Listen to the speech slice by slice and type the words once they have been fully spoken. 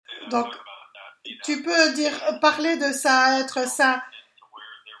Donc, tu peux parler de ça, être ça,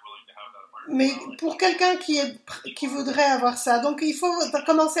 mais pour quelqu'un qui voudrait avoir ça, donc il faut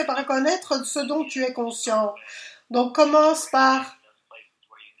commencer par reconnaître ce dont tu es conscient. Donc, commence par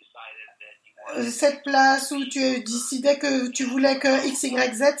cette place où tu décidais que tu voulais que X,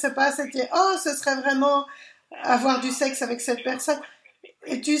 Y, Z se passe et tu dis, oh, ce serait vraiment avoir du sexe avec cette personne.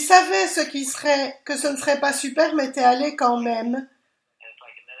 Et tu savais que ce ne serait pas super, mais t'es allé quand même.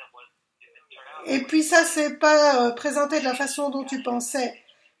 Et puis ça s'est pas présenté de la façon dont tu pensais.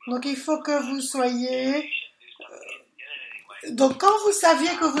 Donc il faut que vous soyez... Donc quand vous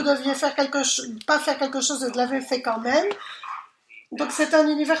saviez que vous deviez pas faire quelque chose, vous l'avez fait quand même. Donc c'est un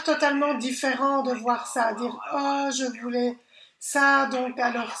univers totalement différent de voir ça, dire oh je voulais ça, donc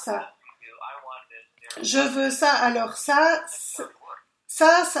alors ça. Je veux ça, alors ça.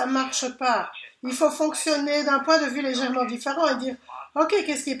 Ça marche pas. Il faut fonctionner d'un point de vue légèrement différent et dire ok,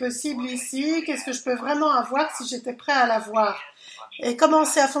 qu'est-ce qui est possible ici? Qu'est-ce que je peux vraiment avoir si j'étais prêt à l'avoir? Et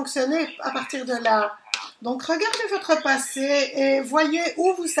commencer à fonctionner à partir de là. Donc, regardez votre passé et voyez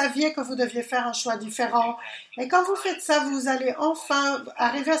où vous saviez que vous deviez faire un choix différent. Et quand vous faites ça, vous allez enfin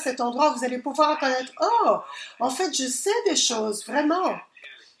arriver à cet endroit où vous allez pouvoir reconnaître, oh, en fait, je sais des choses, vraiment.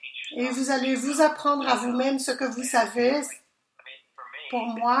 Et vous allez vous apprendre à vous-même ce que vous savez. Pour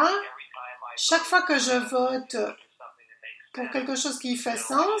moi, chaque fois que je vote pour quelque chose qui fait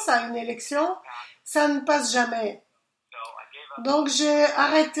sens à une élection, ça ne passe jamais. Donc, j'ai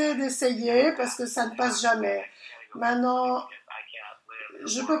arrêté d'essayer parce que ça ne passe jamais. Maintenant,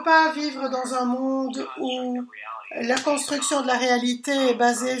 je ne peux pas vivre dans un monde où la construction de la réalité est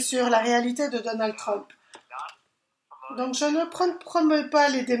basée sur la réalité de Donald Trump. Donc, je ne promeux pas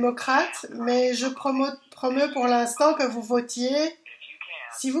les démocrates, mais je promeux pour l'instant que vous votiez,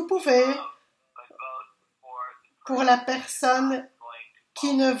 si vous pouvez, pour la personne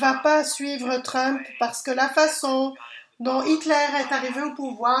qui ne va pas suivre Trump, parce que la façon dont Hitler est arrivé au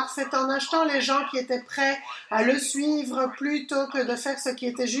pouvoir, c'est en achetant les gens qui étaient prêts à le suivre plutôt que de faire ce qui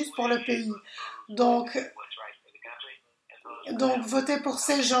était juste pour le pays. Donc votez pour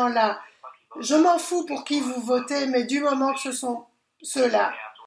ces gens-là. Je m'en fous pour qui vous votez, mais du moment que ce sont ceux-là.